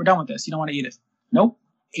right, we're done with this. You don't want to eat it. Nope.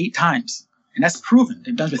 8 times. And that's proven.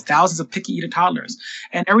 They've done it with thousands of picky eater toddlers.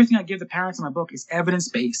 And everything I give the parents in my book is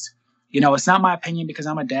evidence-based. It's not my opinion because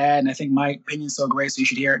I'm a dad and I think my opinion's so great, so you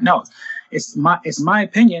should hear it. No, it's my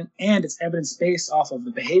opinion, and it's evidence-based off of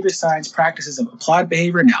the behavior science practices of applied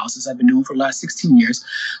behavior analysis I've been doing for the last 16 years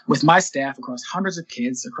with my staff across hundreds of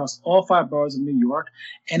kids across all 5 boroughs of New York.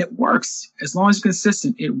 And it works. As long as you're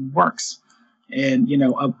consistent, it works. And,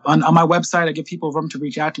 on my website, I give people room to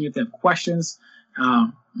reach out to me if they have questions.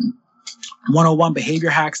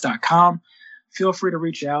 101behaviorhacks.com. Feel free to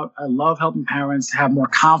reach out. I love helping parents have more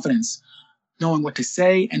confidence knowing what to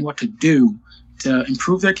say and what to do to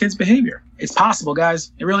improve their kids' behavior. It's possible,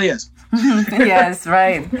 guys. It really is. Yes,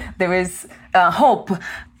 right. There is hope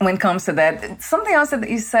when it comes to that. Something else that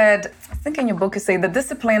you said, I think in your book, you say the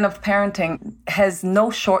discipline of parenting has no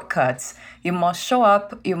shortcuts. You must show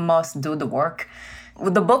up. You must do the work.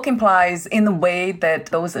 The book implies in a way that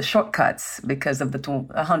those are shortcuts because of the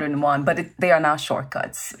 101, but they are not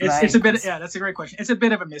shortcuts. Right? It's a bit, yeah, that's a great question. It's a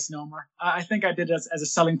bit of a misnomer. I think I did it as a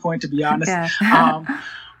selling point, to be honest. Yeah.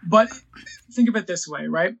 But think of it this way,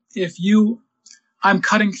 right? I'm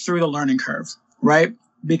cutting through the learning curve, right?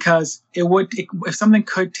 Because if something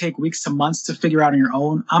could take weeks to months to figure out on your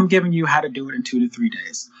own, I'm giving you how to do it in 2 to 3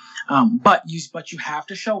 days. But you have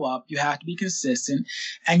to show up, you have to be consistent,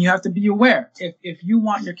 and you have to be aware. If you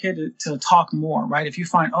want your kid to talk more, right? If you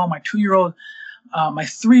find, my 2-year-old, my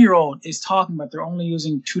 3-year-old is talking, but they're only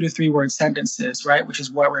using 2 to 3 word sentences, right? Which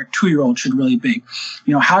is where a 2-year-old should really be.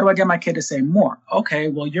 How do I get my kid to say more? Okay,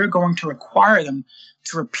 well, you're going to require them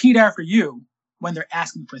to repeat after you when they're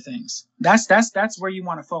asking for things. That's where you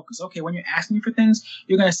want to focus. Okay, when you're asking for things,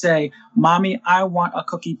 you're going to say, Mommy, I want a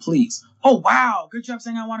cookie, please. Oh, wow. Good job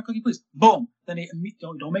saying I want a cookie, please. Boom. Then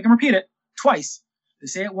don't make them repeat it twice. They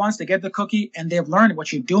say it once, they get the cookie, and they've learned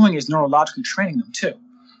what you're doing is neurologically training them too.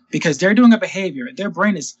 Because they're doing a behavior. Their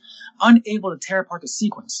brain is unable to tear apart the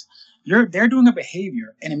sequence. They're doing a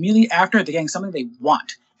behavior, and immediately after, they're getting something they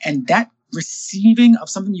want. And that receiving of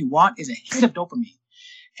something you want is a hit of dopamine.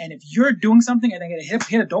 And if you're doing something and then get a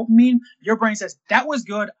hit of dopamine, your brain says, that was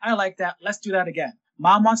good. I like that. Let's do that again.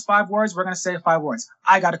 Mom wants 5 words. We're going to say 5 words.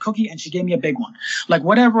 I got a cookie and she gave me a big one. Like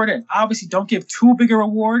whatever it is. Obviously, don't give too big a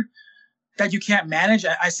reward that you can't manage.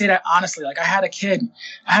 I say that honestly. Like I had a kid.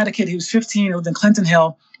 He was 15. He lived in Clinton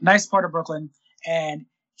Hill, nice part of Brooklyn. And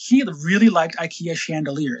he really liked IKEA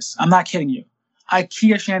chandeliers. I'm not kidding you.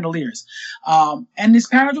 IKEA chandeliers. And his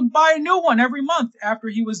parents would buy a new one every month after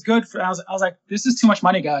he was good. I was like, this is too much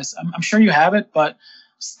money, guys. I'm sure you have it, but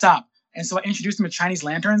stop. And so I introduced him to Chinese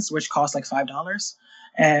lanterns, which cost like $5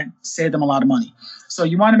 and saved them a lot of money. So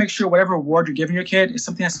you want to make sure whatever reward you're giving your kid is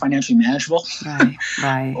something that's financially manageable.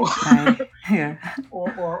 Right. Yeah.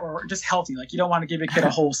 Or just healthy. Like you don't want to give your kid a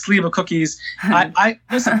whole sleeve of cookies.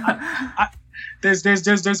 Listen,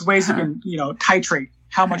 there's ways you can, titrate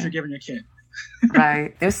how much you're giving your kid.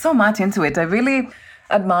 Right. There's so much into it. I really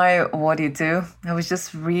admire what you do. I was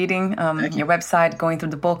just reading your website, going through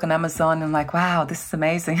the book on Amazon, and I'm like, wow, this is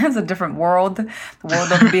amazing. It's a different world, the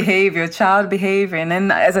world of behavior, child behavior. And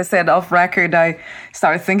then, as I said, off record, I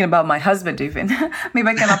started thinking about my husband even. Maybe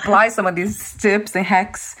I can apply some of these tips and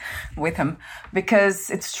hacks with him because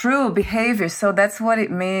it's true behavior. So that's what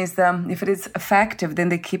it means. If it is effective, then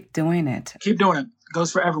they keep doing it. Keep doing it.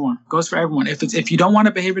 Goes for everyone. If you don't want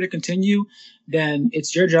a behavior to continue, then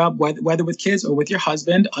it's your job, whether with kids or with your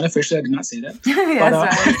husband. Unofficially, I did not say that.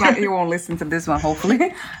 Yes, but, he won't listen to this one,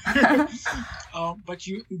 hopefully. But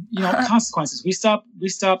consequences. We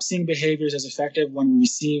stop seeing behaviors as effective when we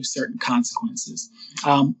receive certain consequences.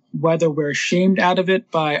 Whether we're ashamed out of it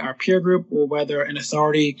by our peer group or whether an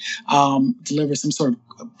authority delivers some sort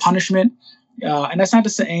of punishment. And that's not to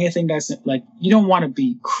say anything that's like you don't want to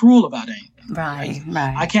be cruel about anything. Right.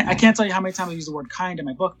 I can't tell you how many times I use the word kind in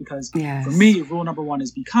my book because for me, rule number one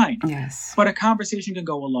is be kind. Yes. But a conversation can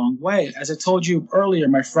go a long way. As I told you earlier,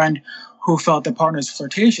 my friend who felt the partner is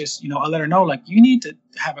flirtatious, I let her know, like, you need to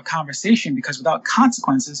have a conversation because without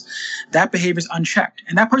consequences, that behavior is unchecked.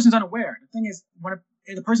 And that person's unaware. The thing is, when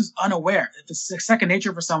the person's unaware, if it's second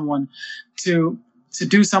nature for someone to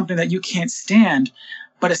do something that you can't stand,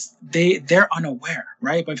 but they're unaware,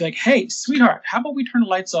 right? But if you're like, hey, sweetheart, how about we turn the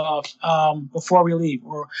lights off before we leave?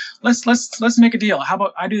 Or let's make a deal. How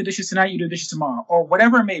about I do the dishes tonight, you do the dishes tomorrow? Or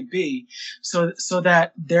whatever it may be, so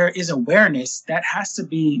that there is awareness that has to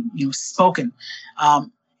be spoken.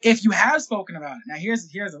 If you have spoken about it, now here's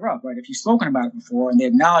the rub, right? If you've spoken about it before and they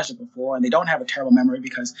acknowledged it before and they don't have a terrible memory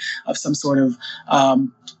because of some sort of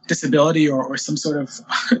disability or some sort of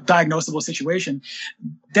diagnosable situation,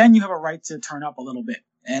 then you have a right to turn up a little bit.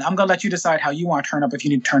 And I'm going to let you decide how you want to turn up, if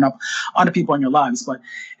you need to turn up on the people in your lives. But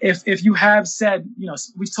if you have said,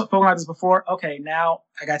 we've spoken about this before, okay, now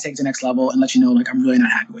I got to take it to the next level and let you know, like, I'm really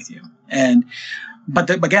not happy with you. But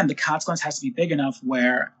again, the consequence has to be big enough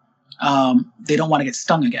where they don't want to get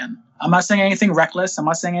stung again. I'm not saying anything reckless. I'm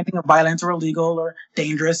not saying anything violent or illegal or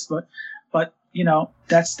dangerous, but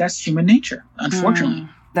that's human nature, unfortunately.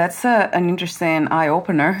 That's an interesting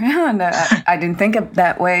eye-opener. And I didn't think of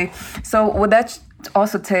that way. So would that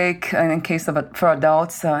also take, in case of for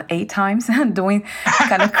adults, 8 times, doing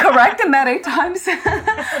kind of correcting that 8 times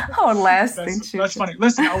or less? That's funny.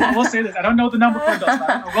 Listen, I will say this. I don't know the number for adults, but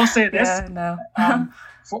I will say this. Yeah, no.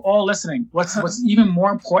 For all listening, what's even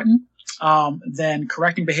more important than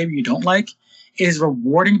correcting behavior you don't like is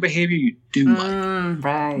rewarding behavior you do like.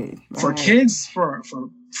 Right. For kids, for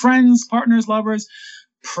friends, partners, lovers,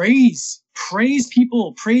 praise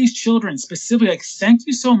people, praise children specifically. Like, thank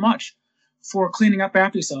you so much for cleaning up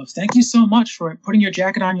after yourself. Thank you so much for putting your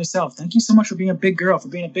jacket on yourself. Thank you so much for being a big girl, for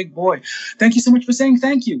being a big boy. Thank you so much for saying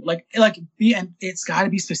thank you. And it's got to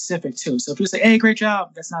be specific too. So if you say, hey, great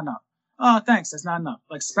job, that's not enough. Oh, thanks, that's not enough.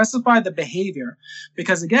 Like, specify the behavior,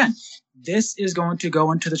 because again, this is going to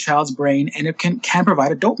go into the child's brain and it can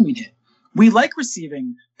provide a dopamine hit. We like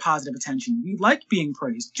receiving positive attention. We like being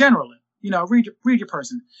praised generally. Read your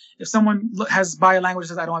person. If someone has body language that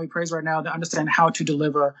says, I don't want to be praised right now, they understand how to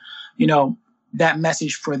deliver, that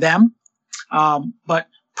message for them. But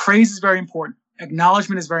praise is very important.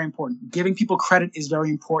 Acknowledgement is very important. Giving people credit is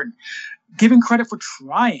very important. Giving credit for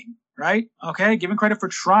trying, right? Okay, giving credit for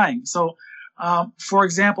trying. So, for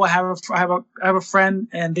example, I have a friend,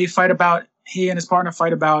 and he and his partner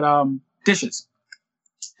fight about dishes,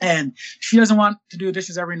 and she doesn't want to do the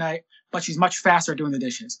dishes every night, but she's much faster at doing the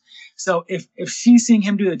dishes. So if she's seeing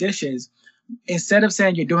him do the dishes, instead of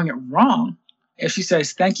saying you're doing it wrong, if she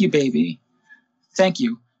says, thank you, baby, thank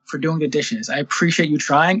you for doing the dishes, I appreciate you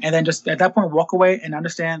trying, and then just at that point walk away and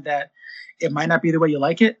understand that it might not be the way you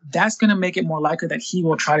like it, that's going to make it more likely that he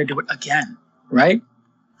will try to do it again, right?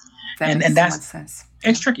 That makes so much sense.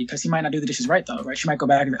 It's tricky because he might not do the dishes right, though, right? She might go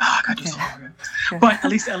back and be, I got to do this all again. But at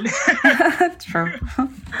least true.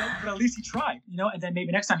 But at least he tried, and then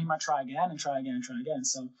maybe next time he might try again and try again and try again.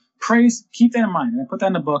 So praise, keep that in mind. And I put that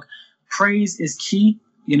in the book. Praise is key,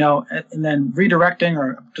 and then redirecting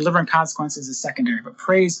or delivering consequences is secondary. But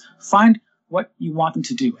praise, find what you want them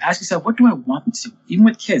to do. Ask yourself, what do I want them to do? Even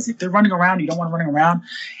with kids, if they're running around, you don't want them running around.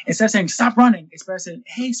 Instead of saying, stop running, it's better saying,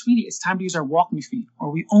 hey, sweetie, it's time to use our walking feet,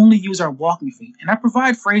 or we only use our walking feet. And I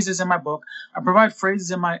provide phrases in my book. I provide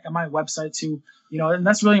phrases in my website too, and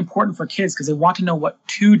that's really important for kids because they want to know what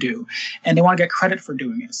to do and they want to get credit for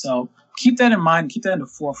doing it. So keep that in mind, keep that in the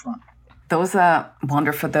forefront. Those are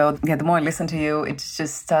wonderful, though. Yeah, the more I listen to you, it's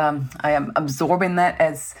just, I am absorbing that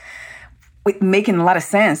as making a lot of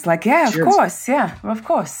sense. Like, yeah, Cheers. Of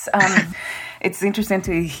course. It's interesting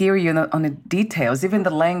to hear you on the details, even the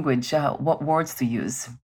language, what words to use.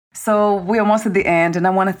 So we're almost at the end, and I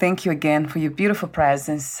want to thank you again for your beautiful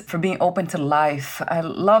presence, for being open to life. I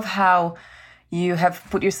love how you have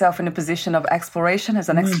put yourself in a position of exploration as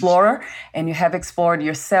an explorer, and you have explored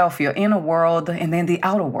yourself, your inner world, and then the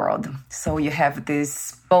outer world. So you have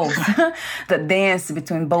this both, the dance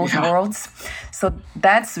between both worlds. So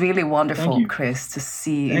that's really wonderful, Chris, to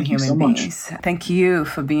see in human beings. Thank you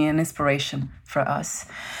for being an inspiration for us.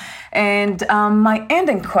 And my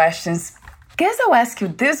ending questions, guess I'll ask you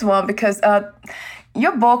this one because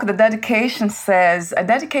your book, The Dedication, says, I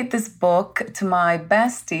dedicate this book to my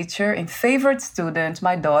best teacher and favorite student,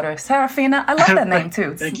 my daughter, Serafina. I love that name,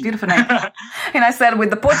 too. It's a beautiful name. And I said with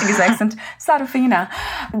the Portuguese accent, Serafina.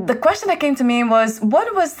 The question that came to me was,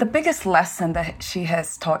 what was the biggest lesson that she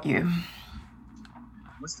has taught you?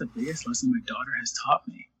 What's the biggest lesson my daughter has taught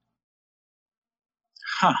me?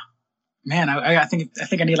 Man, I think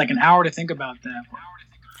I need like an hour to think about that.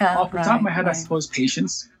 Off the top of my head, I suppose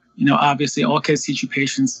patience. Obviously all kids teach you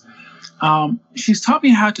patience. She's taught me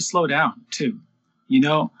how to slow down too.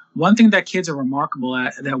 One thing that kids are remarkable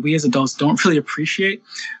at that we as adults don't really appreciate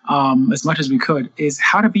as much as we could is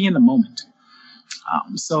how to be in the moment.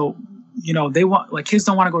 They want, like, kids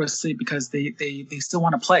don't want to go to sleep because they still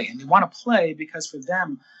want to play, and they want to play because for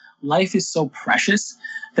them, life is so precious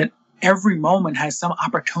that every moment has some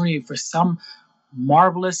opportunity for some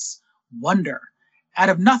marvelous wonder. Out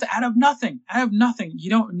of nothing. You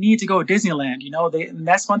don't need to go to Disneyland. And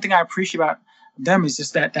that's one thing I appreciate about them is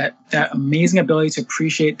just that amazing ability to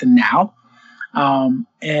appreciate the now.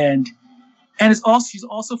 And she's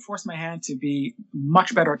also forced my hand to be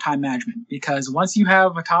much better at time management, because once you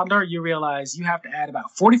have a toddler, you realize you have to add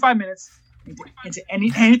about 45 minutes into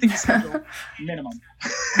anything you schedule minimum.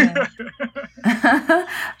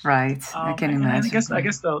 Right. I can imagine. I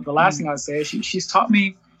guess the last thing I would say is she's taught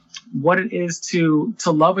me what it is to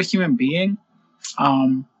love a human being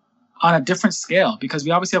on a different scale, because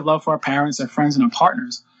we obviously have love for our parents, our friends, and our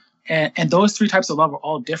partners. And those three types of love are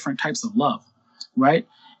all different types of love, right?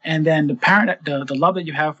 And then the love that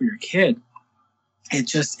you have for your kid, it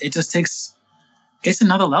just takes, it's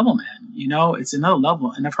another level, man. It's another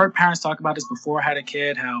level. And I've heard parents talk about this before I had a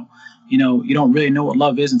kid, how, you don't really know what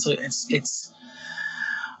love is until it's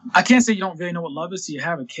I can't say you don't really know what love is till you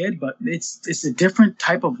have a kid, but it's a different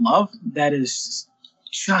type of love that is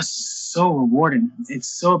just so rewarding. It's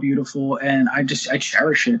so beautiful, and I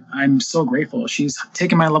cherish it. I'm so grateful. She's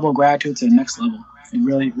taken my level of gratitude to the next level. It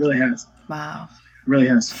really, really has. Wow. It really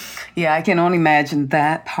has. Yeah, I can only imagine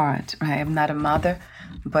that part. Right? I'm not a mother,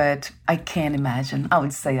 but I can imagine. I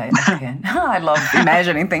would say I can. I love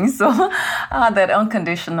imagining things. So that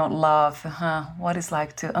unconditional love, what it's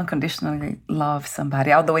like to unconditionally love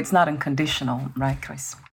somebody, although it's not unconditional, right,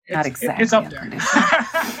 Chris? Not exactly. It's up there.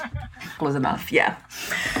 Close enough, yeah.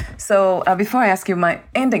 So before I ask you my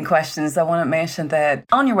ending questions, I want to mention that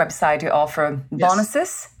on your website you offer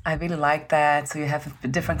bonuses. I really like that. So you have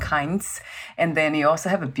different kinds. And then you also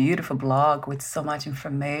have a beautiful blog with so much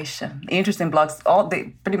information. Interesting blogs.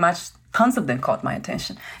 Pretty much tons of them caught my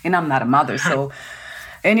attention. And I'm not a mother, so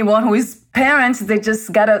anyone who is parents, they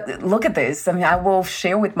just got to look at this. I mean, I will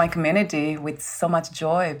share with my community with so much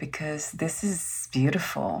joy because this is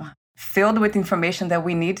beautiful, filled with information that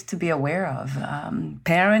we need to be aware of,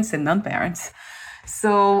 parents and non-parents.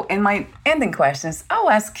 So in my ending questions, I'll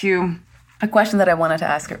ask you a question that I wanted to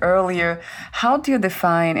ask you earlier. How do you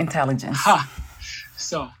define intelligence?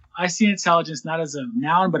 So I see intelligence not as a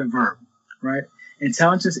noun, but a verb, right?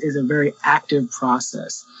 Intelligence is a very active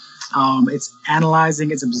process. It's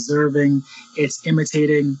analyzing, it's observing, it's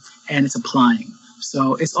imitating, and it's applying.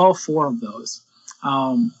 So it's all four of those.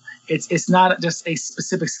 It's not just a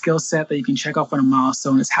specific skill set that you can check off on a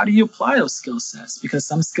milestone. It's how do you apply those skill sets? Because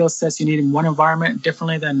some skill sets you need in one environment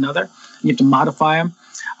differently than another. You have to modify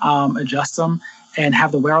them, adjust them, and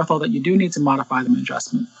have the wherewithal that you do need to modify them and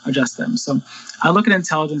adjust them. So I look at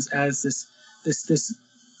intelligence as this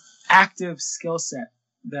active skill set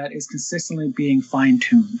that is consistently being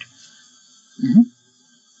fine-tuned. Mm-hmm.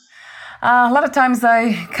 A lot of times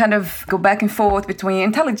I kind of go back and forth between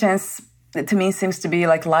intelligence to me seems to be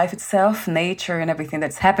like life itself, nature and everything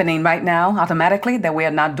that's happening right now automatically, that we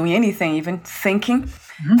are not doing anything, even thinking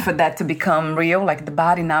for that to become real. Like the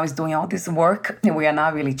body now is doing all this work and we are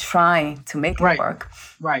not really trying to make it work.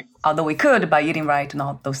 Right. Although we could by eating right and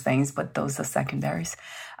all those things, but those are secondaries.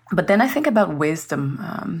 But then I think about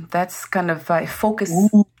wisdom. That's kind of focus.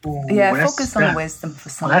 Focus on wisdom for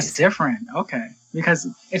some reason. That's different. Okay. Because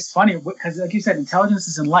it's funny, because like you said, intelligence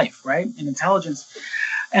is in life, right? And intelligence,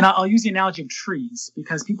 and I'll use the analogy of trees,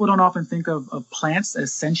 because people don't often think of plants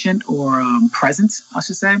as sentient or present, I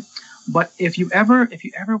should say. But if you ever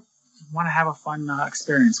want to have a fun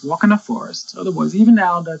experience, walk in the forest or the woods, even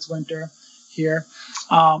now that's winter here,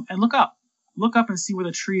 and look up and see where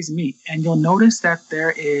the trees meet. And you'll notice that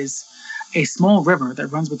there is a small river that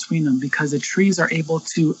runs between them, because the trees are able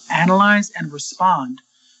to analyze and respond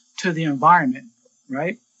to the environment,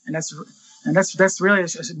 right? And that's really a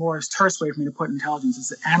more terse way for me to put intelligence,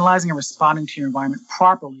 is analyzing and responding to your environment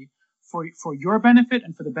properly for your benefit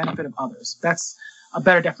and for the benefit of others. That's a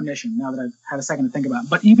better definition now that I've had a second to think about it.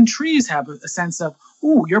 But even trees have a sense of,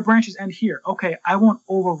 your branches end here. Okay, I won't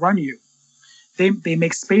overrun you. They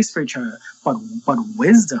make space for each other. But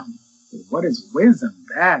wisdom, what is wisdom?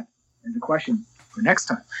 That is a question for next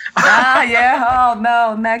time. Oh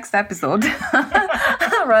no, next episode.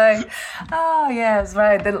 Right. Oh yes,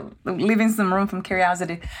 right. Leaving some room from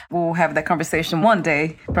curiosity. We'll have that conversation one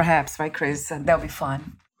day, perhaps, right, Chris? That'll be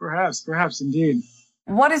fun. Perhaps indeed.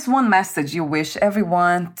 What is one message you wish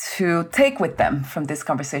everyone to take with them from this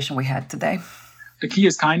conversation we had today? The key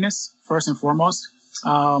is kindness, first and foremost.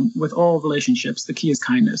 With all relationships, the key is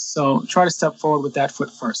kindness. So try to step forward with that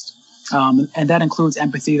foot first. And that includes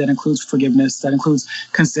empathy, that includes forgiveness, that includes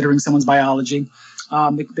considering someone's biology.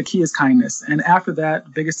 The key is kindness. And after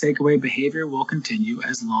that, biggest takeaway, behavior will continue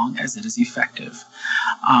as long as it is effective.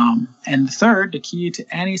 And third, the key to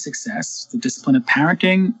any success, the discipline of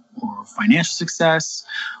parenting or financial success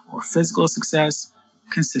or physical success,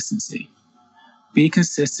 consistency. Be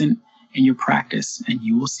consistent in your practice and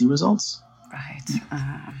you will see results. Right.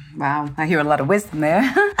 Wow. I hear a lot of wisdom there.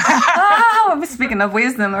 Speaking of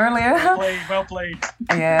wisdom earlier. Well played.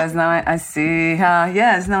 Yes, now I see.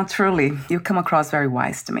 Yes, now truly, you come across very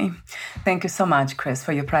wise to me. Thank you so much, Chris,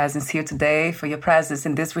 for your presence here today, for your presence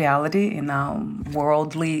in this reality, in our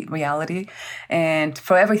worldly reality, and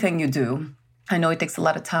for everything you do. I know it takes a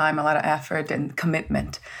lot of time, a lot of effort and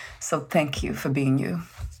commitment. So thank you for being you.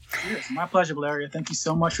 It's my pleasure, Valeria. Thank you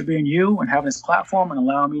so much for being you and having this platform and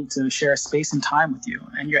allowing me to share space and time with you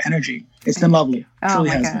and your energy. It's been lovely. It truly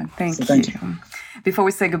has been. Thank you. Before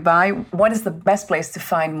we say goodbye, what is the best place to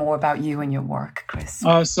find more about you and your work, Chris?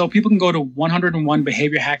 So people can go to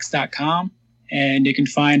 101behaviorhacks.com and they can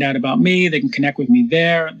find out about me. They can connect with me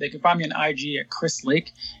there. They can find me on IG at Chris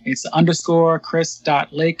Lake. It's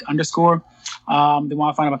 _Chris.Lake_. They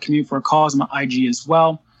want to find out about Community for a Cause. I'm on IG as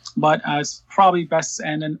well. But it's probably best,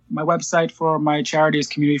 and then my website for my charity is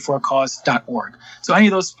communityforacause.org. So any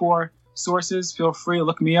of those 4 sources, feel free to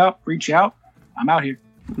look me up, reach out. I'm out here.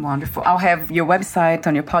 Wonderful. I'll have your website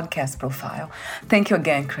on your podcast profile. Thank you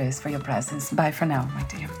again, Chris, for your presence. Bye for now, my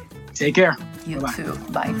dear. Take care. You Bye-bye. too.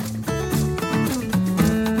 Bye.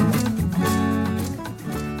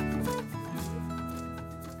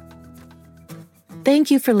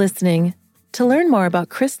 Thank you for listening. To learn more about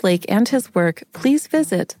Chris Lake and his work, please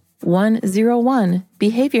visit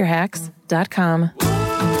 101behaviorhacks.com.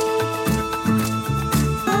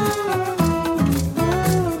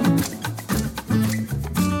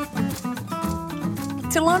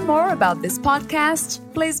 To learn more about this podcast,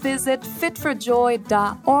 please visit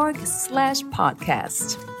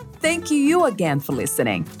fitforjoy.org/podcast. Thank you again for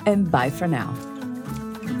listening, and bye for now.